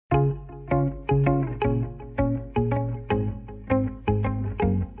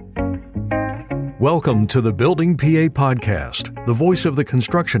Welcome to the Building PA Podcast, the voice of the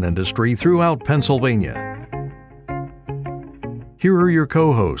construction industry throughout Pennsylvania. Here are your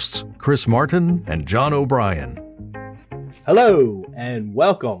co-hosts, Chris Martin and John O'Brien. Hello, and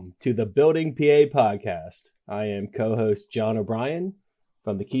welcome to the Building PA Podcast. I am co-host John O'Brien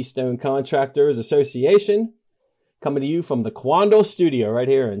from the Keystone Contractors Association, coming to you from the Quandle Studio right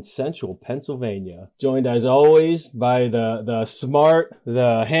here in central Pennsylvania. Joined as always by the smart,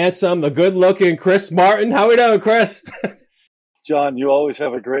 the handsome, the good-looking Chris Martin. How we doing, Chris? John, you always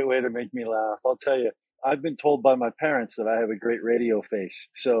have a great way to make me laugh. I'll tell you, I've been told by my parents that I have a great radio face.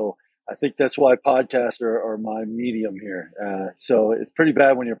 So I think that's why podcasts are my medium here. So it's pretty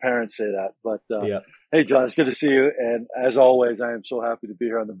bad when your parents say that. But Hey, John, it's good to see you. And as always, I am so happy to be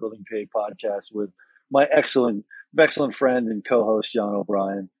here on the Building PA Podcast with my excellent friend and co-host, John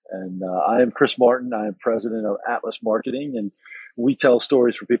O'Brien. And I am Chris Martin. I am president of Atlas Marketing, and we tell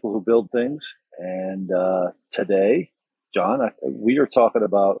stories for people who build things. And today, John, we are talking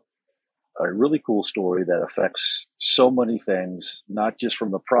about a really cool story that affects so many things, not just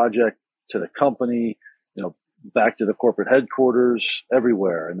from the project to the company, back to the corporate headquarters,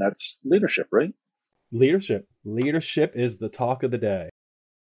 everywhere. And that's leadership, right? Leadership is the talk of the day.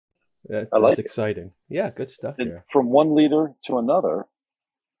 That's exciting. Yeah, good stuff here. From one leader to another,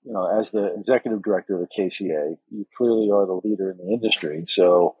 as the executive director of the KCA, you clearly are the leader in the industry.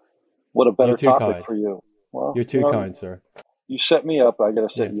 So what a better topic for you. Well, you're too kind, sir. You set me up. I got to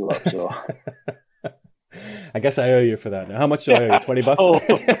set you up. So I guess I owe you for that. Now, how much do I owe you?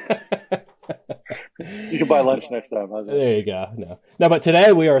 $20? You can buy lunch next time. There you go. No, but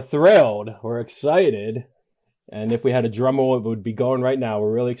today we are thrilled. We're excited. And if we had a drum roll, it would be going right now.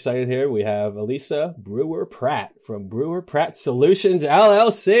 We're really excited here. We have Elisa Brewer Pratt from Brewer Pratt Solutions,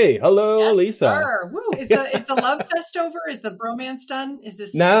 LLC. Hello, yes, Elisa. Sir. Woo. Is the love fest over? Is the bromance done? Is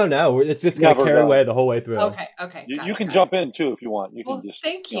this? No. It's just going to carry away the whole way through. Okay. You can jump in too if you want.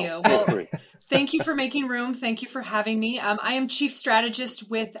 Thank you. Well, thank you for making room. Thank you for having me. I am chief strategist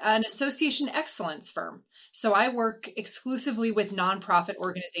with an association excellence firm. So I work exclusively with nonprofit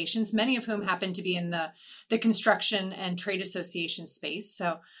organizations, many of whom happen to be in the construction and trade association space.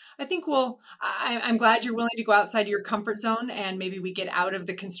 So I think I'm glad you're willing to go outside your comfort zone and maybe we get out of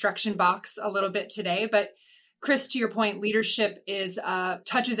the construction box a little bit today. But Chris, to your point, leadership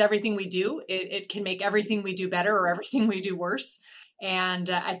touches everything we do. It can make everything we do better or everything we do worse. And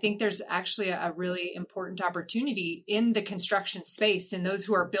I think there's actually a really important opportunity in the construction space and those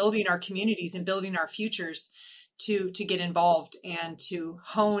who are building our communities and building our futures to get involved and to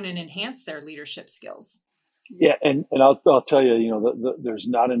hone and enhance their leadership skills. Yeah, and I'll tell you, there's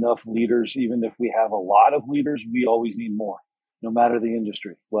not enough leaders. Even if we have a lot of leaders, we always need more, no matter the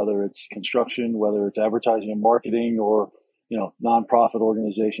industry, whether it's construction, whether it's advertising and marketing, or nonprofit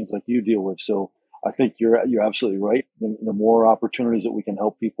organizations like you deal with. So I think you're absolutely right. The more opportunities that we can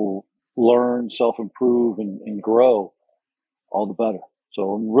help people learn, self-improve, and grow, all the better.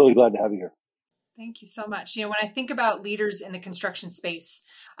 So I'm really glad to have you here. Thank you so much. When I think about leaders in the construction space,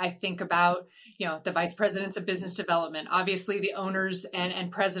 I think about, the vice presidents of business development, obviously the owners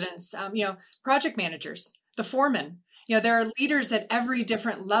and presidents, project managers, the foremen. There are leaders at every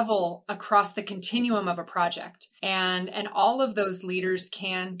different level across the continuum of a project, and all of those leaders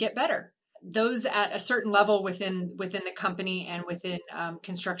can get better. Those at a certain level within the company and within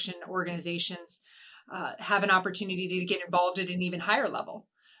construction organizations have an opportunity to get involved at an even higher level.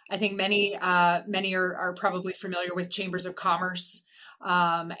 I think many are probably familiar with chambers of commerce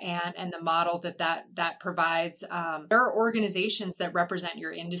and the model that provides. There are organizations that represent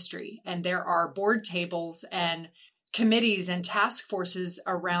your industry, and there are board tables and committees and task forces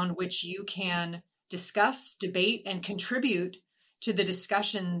around which you can discuss, debate, and contribute to the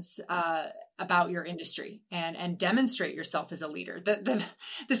discussions about your industry and demonstrate yourself as a leader.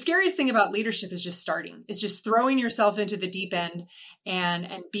 The scariest thing about leadership is just starting. It's just throwing yourself into the deep end and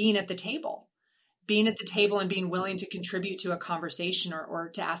being at the table. Being at the table and being willing to contribute to a conversation or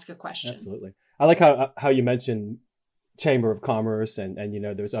to ask a question. Absolutely. I like how you mentioned Chamber of Commerce and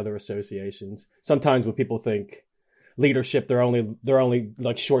there's other associations. Sometimes when people think leadership, they're only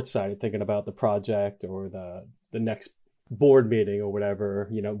like short-sighted, thinking about the project or the next board meeting or whatever,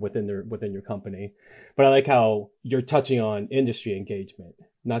 within your company. But I like how you're touching on industry engagement,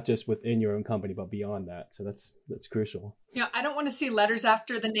 not just within your own company, but beyond that. So that's crucial. I don't want to see letters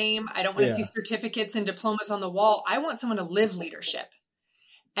after the name. I don't want to see certificates and diplomas on the wall. I want someone to live leadership.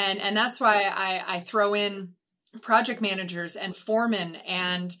 And that's why I throw in project managers and foremen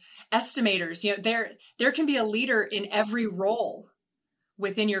and estimators. There can be a leader in every role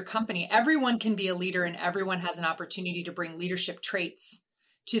within your company. Everyone can be a leader and everyone has an opportunity to bring leadership traits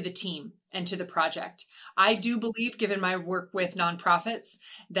to the team and to the project. I do believe, given my work with nonprofits,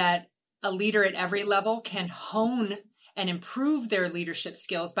 that a leader at every level can hone and improve their leadership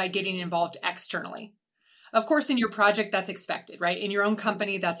skills by getting involved externally. Of course, in your project, that's expected, right? In your own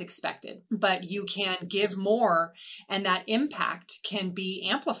company, that's expected, but you can give more, and that impact can be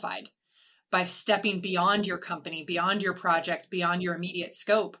amplified by stepping beyond your company, beyond your project, beyond your immediate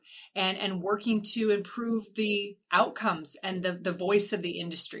scope, and working to improve the outcomes and the voice of the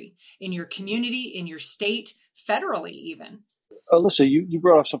industry in your community, in your state, federally even. Alyssa, you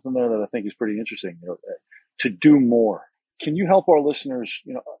brought up something there that I think is pretty interesting, to do more. Can you help our listeners,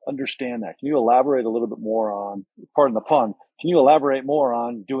 understand that? Can you elaborate a little bit more on, pardon the pun, can you elaborate more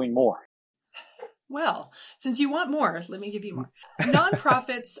on doing more? Well, since you want more, let me give you more.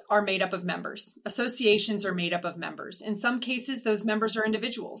 Nonprofits are made up of members. Associations are made up of members. In some cases, those members are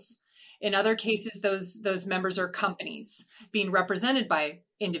individuals. In other cases, those members are companies being represented by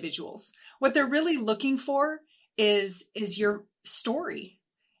individuals. What they're really looking for is your story,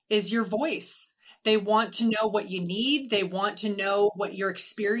 is your voice. They want to know what you need. They want to know what you're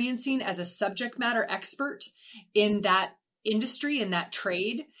experiencing as a subject matter expert in that industry, in that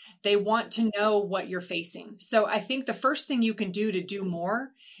trade. They want to know what you're facing. So I think the first thing you can do to do more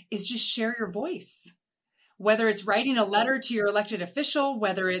is just share your voice. Whether it's writing a letter to your elected official,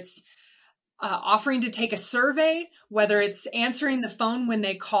 whether it's offering to take a survey, whether it's answering the phone when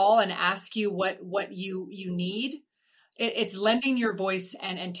they call and ask you what you need. It's lending your voice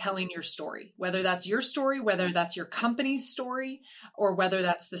and telling your story, whether that's your story, whether that's your company's story, or whether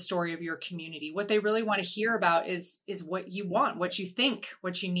that's the story of your community. What they really want to hear about is what you want, what you think,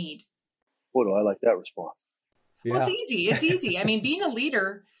 what you need. Boy, do I like that response. Yeah. Well, it's easy. It's easy. I mean, being a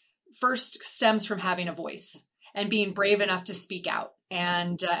leader first stems from having a voice and being brave enough to speak out.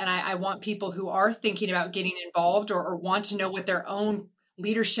 And I want people who are thinking about getting involved or want to know what their own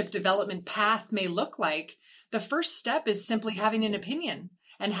leadership development path may look like. The first step is simply having an opinion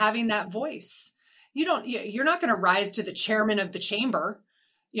and having that voice. You're not going to rise to the chairman of the chamber,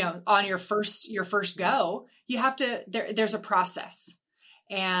 on your first go. You have to, there's a process.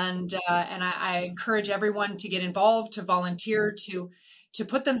 And I encourage everyone to get involved, to volunteer, to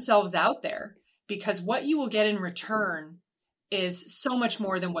put themselves out there, because what you will get in return is so much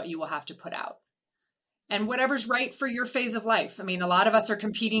more than what you will have to put out. And whatever's right for your phase of life. I mean, a lot of us are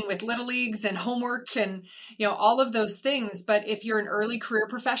competing with little leagues and homework and, all of those things. But if you're an early career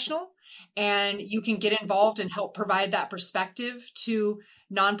professional and you can get involved and help provide that perspective to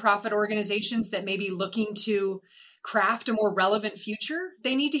nonprofit organizations that may be looking to craft a more relevant future,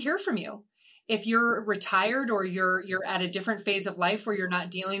 they need to hear from you. If you're retired or you're at a different phase of life where you're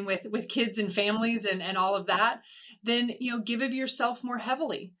not dealing with kids and families and all of that, then, give of yourself more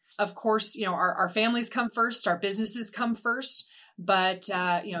heavily. Of course, our families come first, our businesses come first. But,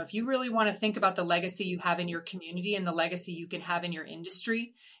 if you really want to think about the legacy you have in your community and the legacy you can have in your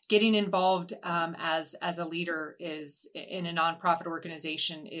industry, getting involved as a leader is in a nonprofit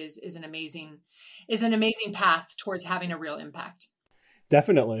organization is an amazing path towards having a real impact.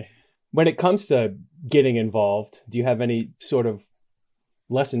 Definitely. When it comes to getting involved, do you have any sort of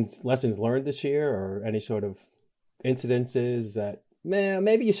lessons learned this year, or any sort of incidences that, man,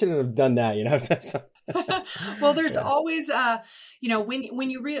 maybe you shouldn't have done that, Well, there's always, when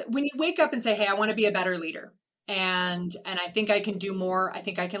you wake up and say, hey, I want to be a better leader, and I think I can do more. I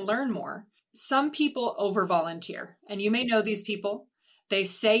think I can learn more. Some people over volunteer, and you may know these people. They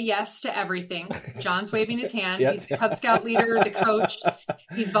say yes to everything. John's waving his hand. Yes. He's Cub Scout leader, the coach.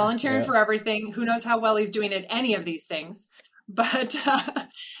 He's volunteering for everything. Who knows how well he's doing at any of these things. But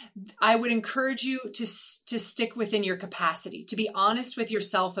I would encourage you to stick within your capacity, to be honest with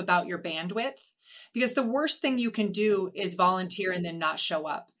yourself about your bandwidth, because the worst thing you can do is volunteer and then not show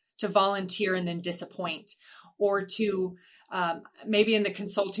up, to volunteer and then disappoint, or to maybe in the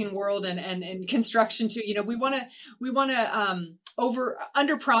consulting world and construction too. We want to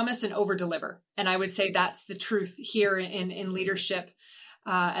under promise and over deliver. And I would say that's the truth here in leadership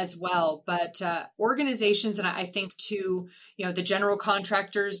as well. But organizations, and I think to the general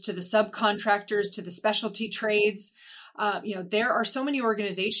contractors, to the subcontractors, to the specialty trades, there are so many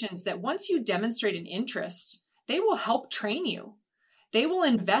organizations that once you demonstrate an interest, they will help train you. They will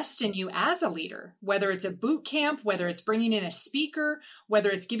invest in you as a leader, whether it's a boot camp, whether it's bringing in a speaker, whether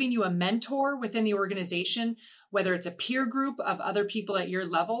it's giving you a mentor within the organization, whether it's a peer group of other people at your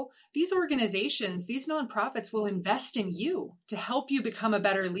level. These organizations, these nonprofits will invest in you to help you become a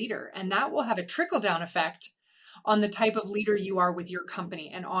better leader. And that will have a trickle-down effect on the type of leader you are with your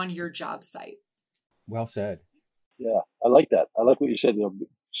company and on your job site. Well said. Yeah, I like that. I like what you said.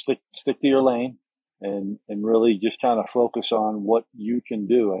 Stick to your lane. and really just kind of focus on what you can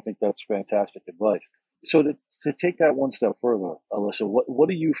do. I think that's fantastic advice. So to take that one step further, Alyssa, what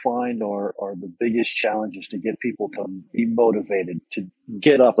do you find are the biggest challenges to get people to be motivated to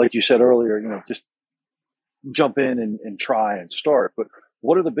get up? Like you said earlier, just jump in and try and start. But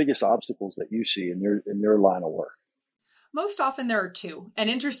what are the biggest obstacles that you see in your line of work? Most often there are two. And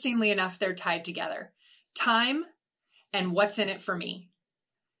interestingly enough, they're tied together. Time and what's in it for me.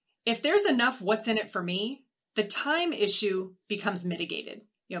 If there's enough what's in it for me, the time issue becomes mitigated.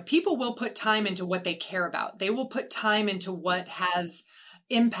 People will put time into what they care about. They will put time into what has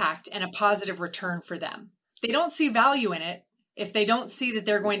impact and a positive return for them. They don't see value in it if they don't see that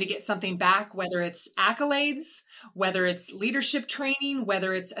they're going to get something back, whether it's accolades, whether it's leadership training,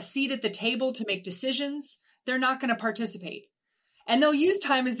 whether it's a seat at the table to make decisions. They're not going to participate. And they'll use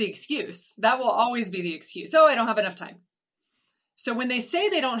time as the excuse. That will always be the excuse. Oh, I don't have enough time. So when they say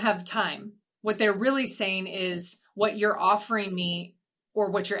they don't have time, what they're really saying is what you're offering me or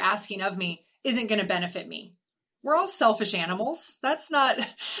what you're asking of me isn't going to benefit me. We're all selfish animals. That's not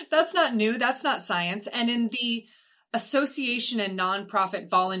new. That's not science. And in the association and nonprofit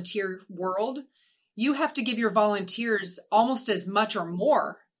volunteer world, you have to give your volunteers almost as much or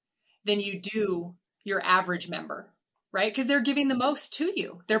more than you do your average member, right? Because they're giving the most to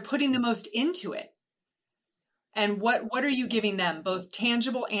you. They're putting the most into it. And what are you giving them, both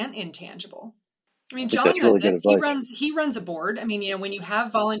tangible and intangible? I mean, John knows this. He runs a board. I mean, when you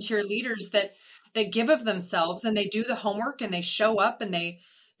have volunteer leaders that give of themselves and they do the homework and they show up and they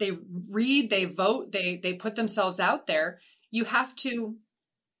read, they vote, they put themselves out there, you have to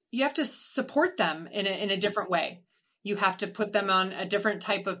support them in a different way. You have to put them on a different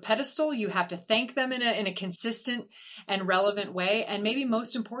type of pedestal. You have to thank them in a consistent and relevant way. And maybe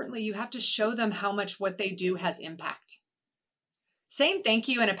most importantly, you have to show them how much what they do has impact. Saying thank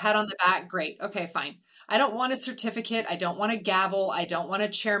you and a pat on the back, great. Okay, fine. I don't want a certificate. I don't want a gavel. I don't want a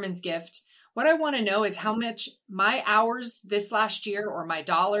chairman's gift. What I want to know is how much my hours this last year or my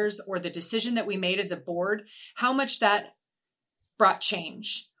dollars or the decision that we made as a board, how much that brought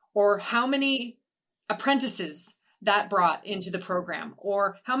change, or how many apprentices that brought into the program,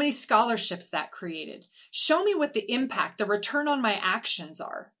 or how many scholarships that created. Show me what the impact, the return on my actions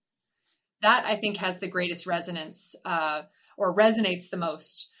are. That I think has the greatest resonance or resonates the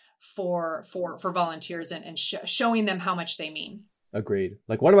most for volunteers and showing them how much they mean. Agreed.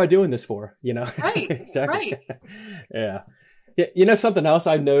 Like, what am I doing this for? Right. Exactly. Right. Yeah. Something else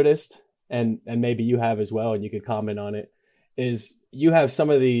I've noticed, and maybe you have as well, and you could comment on it, is you have some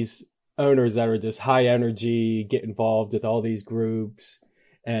of these owners that are just high energy, get involved with all these groups,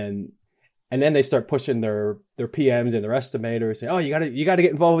 and then they start pushing their PMs and their estimators, saying, "Oh, you got to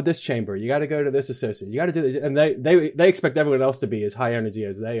get involved with this chamber. You got to go to this associate. You got to do this." And they expect everyone else to be as high energy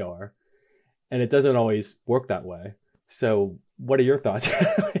as they are, and it doesn't always work that way. So, what are your thoughts?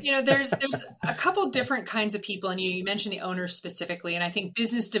 There's a couple different kinds of people, and you mentioned the owners specifically, and I think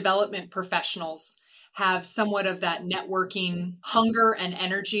business development professionals have somewhat of that networking hunger and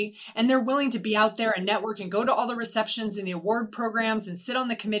energy, and they're willing to be out there and network and go to all the receptions and the award programs and sit on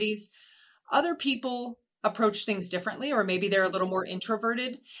the committees. Other people approach things differently, or maybe they're a little more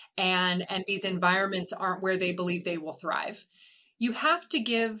introverted and these environments aren't where they believe they will thrive. You have to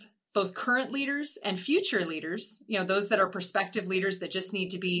give both current leaders and future leaders, those that are prospective leaders that just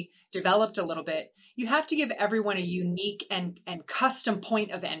need to be developed a little bit, you have to give everyone a unique and custom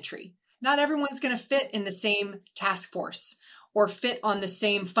point of entry. Not everyone's going to fit in the same task force or fit on the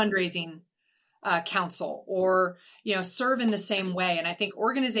same fundraising council or, serve in the same way. And I think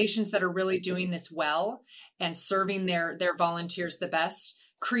organizations that are really doing this well and serving their volunteers the best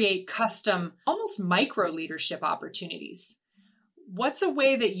create custom, almost micro leadership opportunities. What's a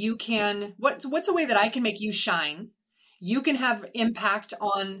way that you can, what's a way that I can make you shine? You can have impact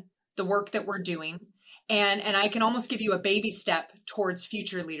on the work that we're doing. And I can almost give you a baby step towards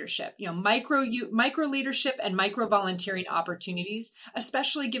future leadership, micro leadership and micro volunteering opportunities,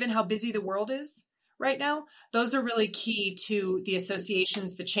 especially given how busy the world is right now. Those are really key to the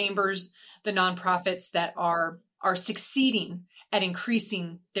associations, the chambers, the nonprofits that are succeeding at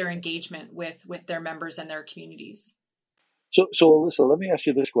increasing their engagement with their members and their communities. So Alyssa, let me ask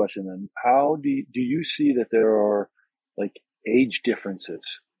you this question then. How do you see that there are age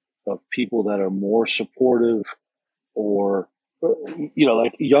differences of people that are more supportive, or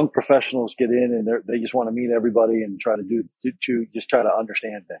young professionals get in and they just want to meet everybody and try to just try to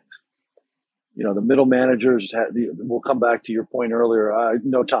understand things. The middle managers will come back to your point earlier.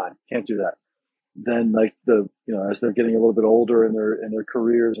 No time, can't do that. Then as they're getting a little bit older in their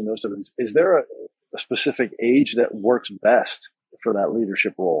careers and those sort of things, is there a specific age that works best for that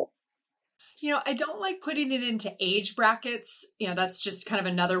leadership role? I don't like putting it into age brackets. That's just kind of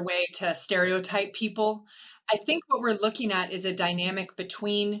another way to stereotype people. I think what we're looking at is a dynamic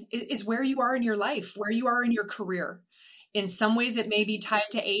between is where you are in your life, where you are in your career. In some ways, it may be tied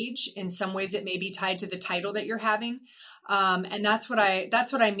to age. In some ways, it may be tied to the title that you're having. And that's what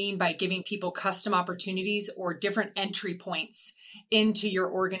I mean by giving people custom opportunities or different entry points into your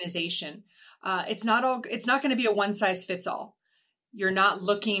organization. It's not going to be a one size fits all. You're not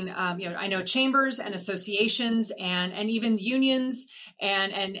looking, I know chambers and associations and even unions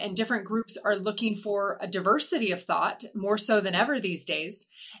and different groups are looking for a diversity of thought more so than ever these days.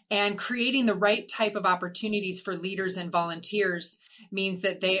 And creating the right type of opportunities for leaders and volunteers means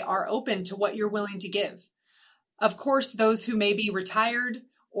that they are open to what you're willing to give. Of course, those who may be retired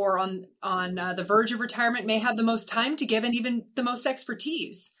or on the verge of retirement may have the most time to give and even the most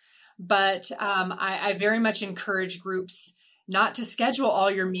expertise. But I very much encourage groups not to schedule all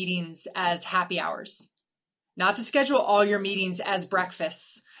your meetings as happy hours, not to schedule all your meetings as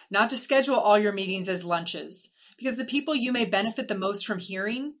breakfasts, not to schedule all your meetings as lunches, because the people you may benefit the most from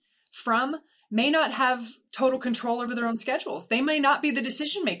hearing from may not have total control over their own schedules. They may not be the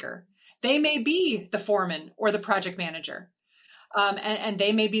decision maker. They may be the foreman or the project manager, and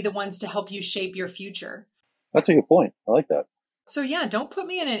they may be the ones to help you shape your future. That's a good point. I like that. So yeah, don't put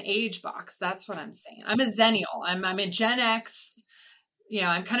me in an age box. That's what I'm saying. I'm a Zennial. I'm a Gen X.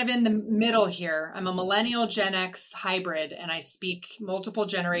 I'm kind of in the middle here. I'm a millennial Gen X hybrid, and I speak multiple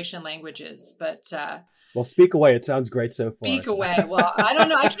generation languages. But well, speak away. It sounds great so far. Speak away. Well, I don't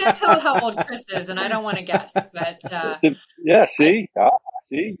know. I can't tell how old Chris is, and I don't want to guess. But yeah, see,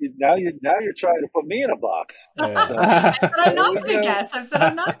 now you're trying to put me in a box. Yeah. So, I said I'm not going to guess. I've said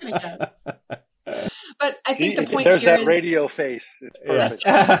I'm not going to guess. But I think the point there's here that is radio face. It's perfect.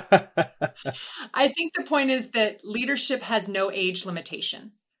 I think the point is that leadership has no age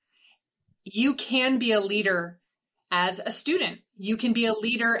limitation. You can be a leader as a student. You can be a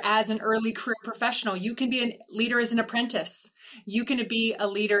leader as an early career professional. You can be a leader as an apprentice. You can be a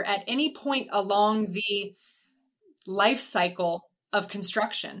leader at any point along the life cycle of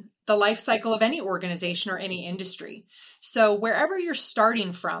construction, the life cycle of any organization or any industry. So wherever you're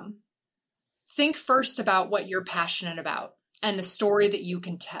starting from, think first about what you're passionate about and the story that you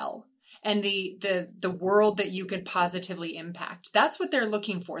can tell and the world that you can positively impact. That's what they're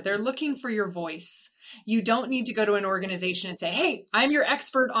looking for. They're looking for your voice. You don't need to go to an organization and say, hey, I'm your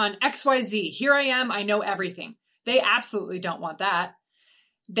expert on XYZ. Here I am. I know everything. They absolutely don't want that.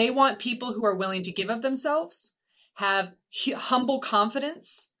 They want people who are willing to give of themselves, have humble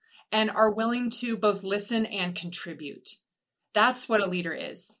confidence, and are willing to both listen and contribute. That's what a leader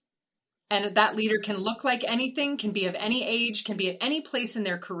is. And that leader can look like anything, can be of any age, can be at any place in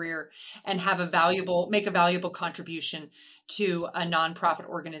their career, and make a valuable contribution to a nonprofit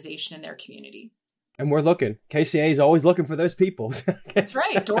organization in their community. And we're looking. KCA is always looking for those people. That's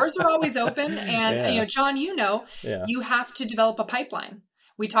right. Doors are always open. And, John, you have to develop a pipeline.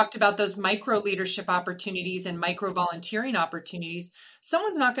 We talked about those micro leadership opportunities and micro volunteering opportunities.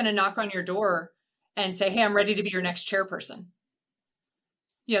 Someone's not going to knock on your door and say, hey, I'm ready to be your next chairperson.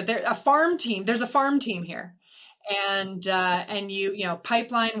 There's a farm team here, and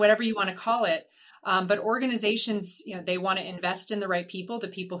pipeline, whatever you want to call it. But organizations, they want to invest in the right people, the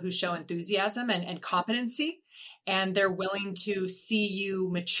people who show enthusiasm and competency, and they're willing to see you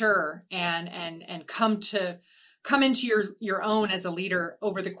mature and come into your own as a leader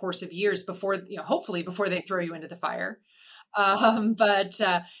over the course of years hopefully before they throw you into the fire. But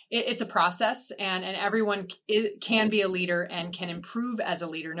it's a process, and everyone can be a leader and can improve as a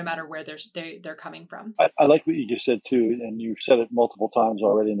leader no matter where they're coming from. I like what you just said too, and you've said it multiple times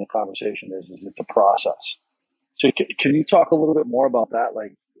already in the conversation. Is it's a process. So can you talk a little bit more about that?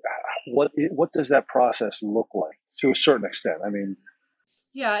 Like, what does that process look like to a certain extent? I mean.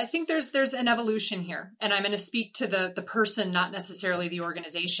 Yeah, I think there's an evolution here, and I'm going to speak to the person, not necessarily the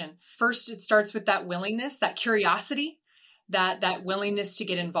organization. First, it starts with that willingness, that curiosity. That willingness to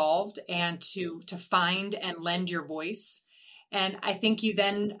get involved and to find and lend your voice. And I think you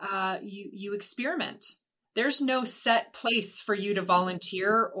then you experiment. There's no set place for you to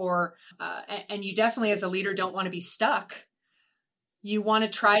volunteer and you definitely as a leader don't want to be stuck. You want to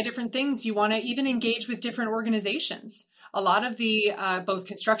try different things. You want to even engage with different organizations. A lot of the both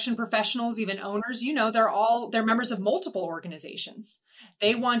construction professionals, even owners, they're members of multiple organizations.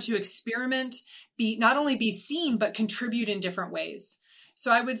 They want to experiment, not only be seen, but contribute in different ways. So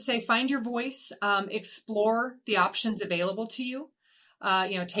I would say find your voice, explore the options available to you.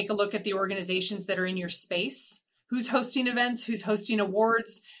 Take a look at the organizations that are in your space who's hosting events, who's hosting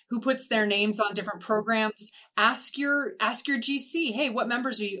awards, who puts their names on different programs. Ask your GC, hey, what member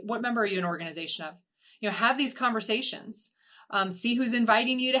are you an organization of? Have these conversations. See who's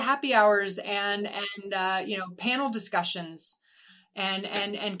inviting you to happy hours and panel discussions,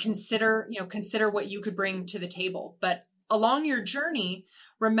 and consider what you could bring to the table. But along your journey,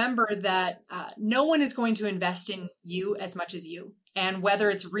 remember that no one is going to invest in you as much as you. And whether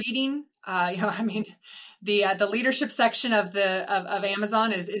it's reading, the leadership section of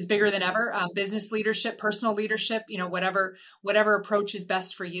Amazon is bigger than ever. Business leadership, personal leadership, whatever approach is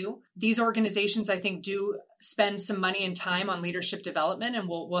best for you. These organizations, I think, do spend some money and time on leadership development and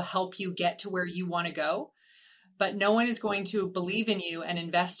will help you get to where you want to go. But no one is going to believe in you and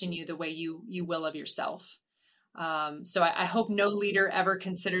invest in you the way you will of yourself. So I hope no leader ever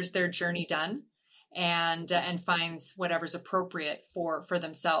considers their journey done and finds whatever's appropriate for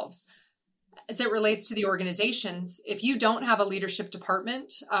themselves. As it relates to the organizations, if you don't have a leadership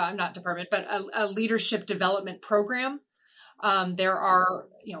department, but a leadership development program, there are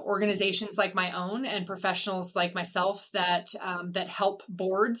organizations like my own and professionals like myself that help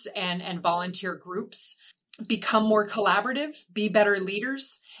boards and volunteer groups become more collaborative, be better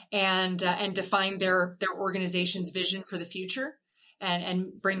leaders, and define their organization's vision for the future,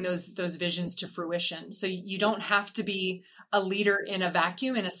 and bring those visions to fruition. So you don't have to be a leader in a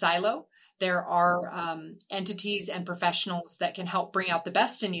vacuum, in a silo. There are entities and professionals that can help bring out the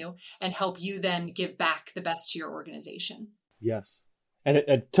best in you and help you then give back the best to your organization. Yes. And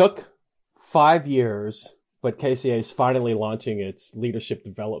it took 5 years, but KCA is finally launching its Leadership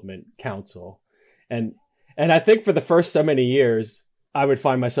Development Council. And I think for the first so many years, I would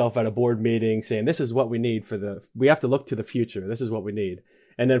find myself at a board meeting saying, this is what we need we have to look to the future. This is what we need.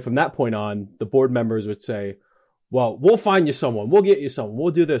 And then from that point on, the board members would say, well, we'll find you someone. We'll get you someone.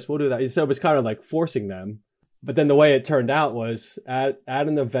 We'll do this. We'll do that. So it was kind of like forcing them. But then the way it turned out was at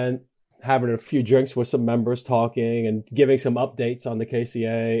an event, having a few drinks with some members, talking and giving some updates on the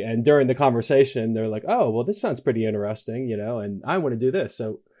KCA. And during the conversation, they're like, oh, well, this sounds pretty interesting, and I want to do this.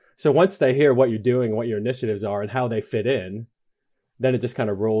 So once they hear what you're doing, what your initiatives are and how they fit in, then it just kind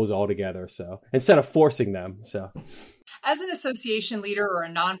of rolls all together. So instead of forcing them. So as an association leader or a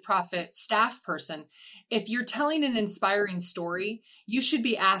nonprofit staff person, if you're telling an inspiring story, you should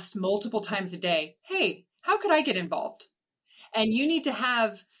be asked multiple times a day, hey, how could I get involved? And you need to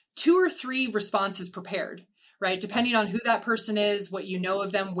have 2 or 3 responses prepared, right? Depending on who that person is, what you know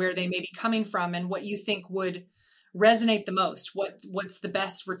of them, where they may be coming from, and what you think would resonate the most. What's the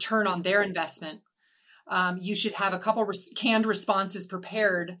best return on their investment? You should have a couple canned responses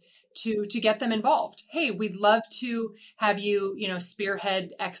prepared to get them involved. Hey, we'd love to have you,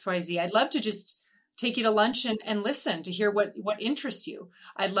 spearhead XYZ. I'd love to just take you to lunch and listen to hear what interests you.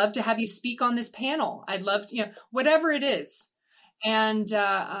 I'd love to have you speak on this panel. I'd love to, whatever it is. And,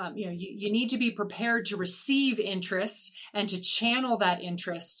 you need to be prepared to receive interest and to channel that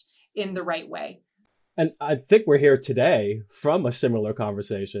interest in the right way. And I think we're here today from a similar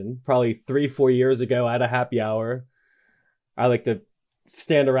conversation, probably 3-4 years ago at a happy hour. I like to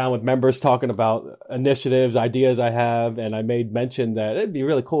stand around with members talking about initiatives, ideas I have. And I made mention that it'd be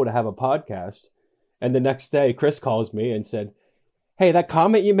really cool to have a podcast. And the next day, Chris calls me and said, hey, that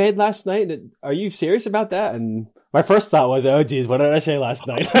comment you made last night, are you serious about that? And my first thought was, oh, geez, what did I say last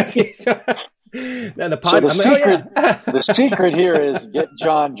night? The secret here is get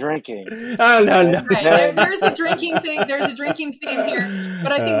John drinking. Oh, no. Right. There's a drinking thing. There's a drinking theme here.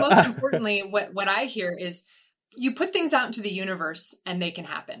 But I think most importantly, what I hear is you put things out into the universe and they can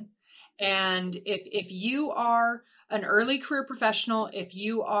happen. And if you are an early career professional, if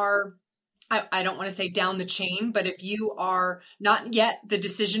you are, I don't want to say down the chain, but if you are not yet the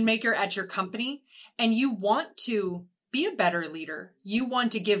decision maker at your company and you want to be a better leader, you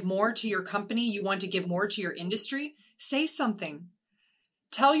want to give more to your company, you want to give more to your industry, say something.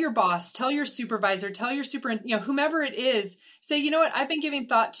 Tell your boss, tell your supervisor, tell your whomever it is, say, you know what, I've been giving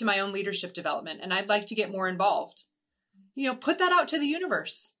thought to my own leadership development and I'd like to get more involved. Put that out to the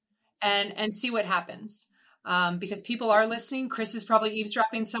universe and see what happens. Because people are listening. Chris is probably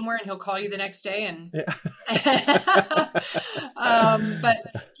eavesdropping somewhere and he'll call you the next day. But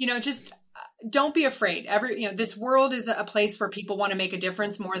just don't be afraid. This world is a place where people want to make a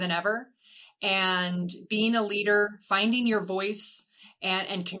difference more than ever. And being a leader, finding your voice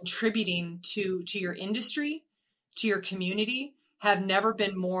and contributing to your industry, to your community have never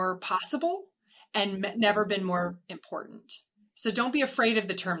been more possible and never been more important. So don't be afraid of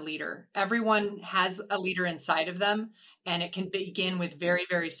the term leader. Everyone has a leader inside of them, and it can begin with very,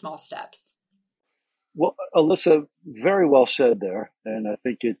 very small steps. Well, Alyssa, very well said there. And I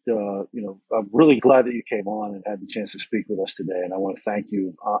think I'm really glad that you came on and had the chance to speak with us today. And I want to thank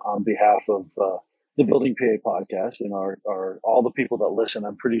you on behalf of the Building PA podcast and our all the people that listen.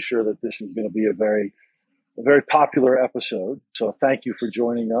 I'm pretty sure that this is going to be a very popular episode. So thank you for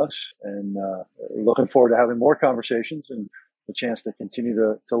joining us, and looking forward to having more conversations and the chance to continue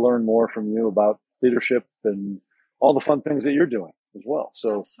to learn more from you about leadership and all the fun things that you're doing as well.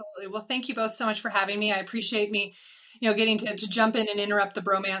 So absolutely. Well, thank you both so much for having me. I appreciate getting to jump in and interrupt the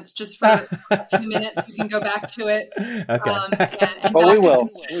bromance just for a few minutes. You can go back to it. Okay. We will.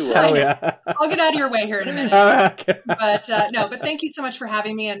 Oh, yeah. I'll get out of your way here in a minute. Okay. But thank you so much for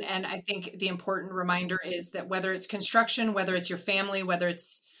having me. And I think the important reminder is that whether it's construction, whether it's your family, whether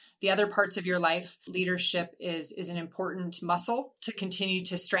it's the other parts of your life, leadership is an important muscle to continue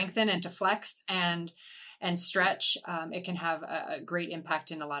to strengthen and to flex and stretch. It can have a great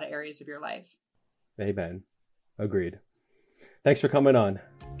impact in a lot of areas of your life. Amen. Agreed. Thanks for coming on.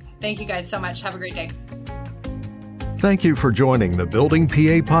 Thank you guys so much. Have a great day. Thank you for joining the Building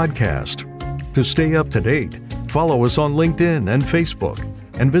PA podcast. To stay up to date, follow us on LinkedIn and Facebook,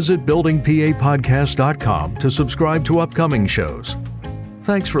 and visit buildingpapodcast.com to subscribe to upcoming shows.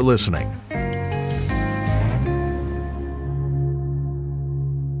 Thanks for listening.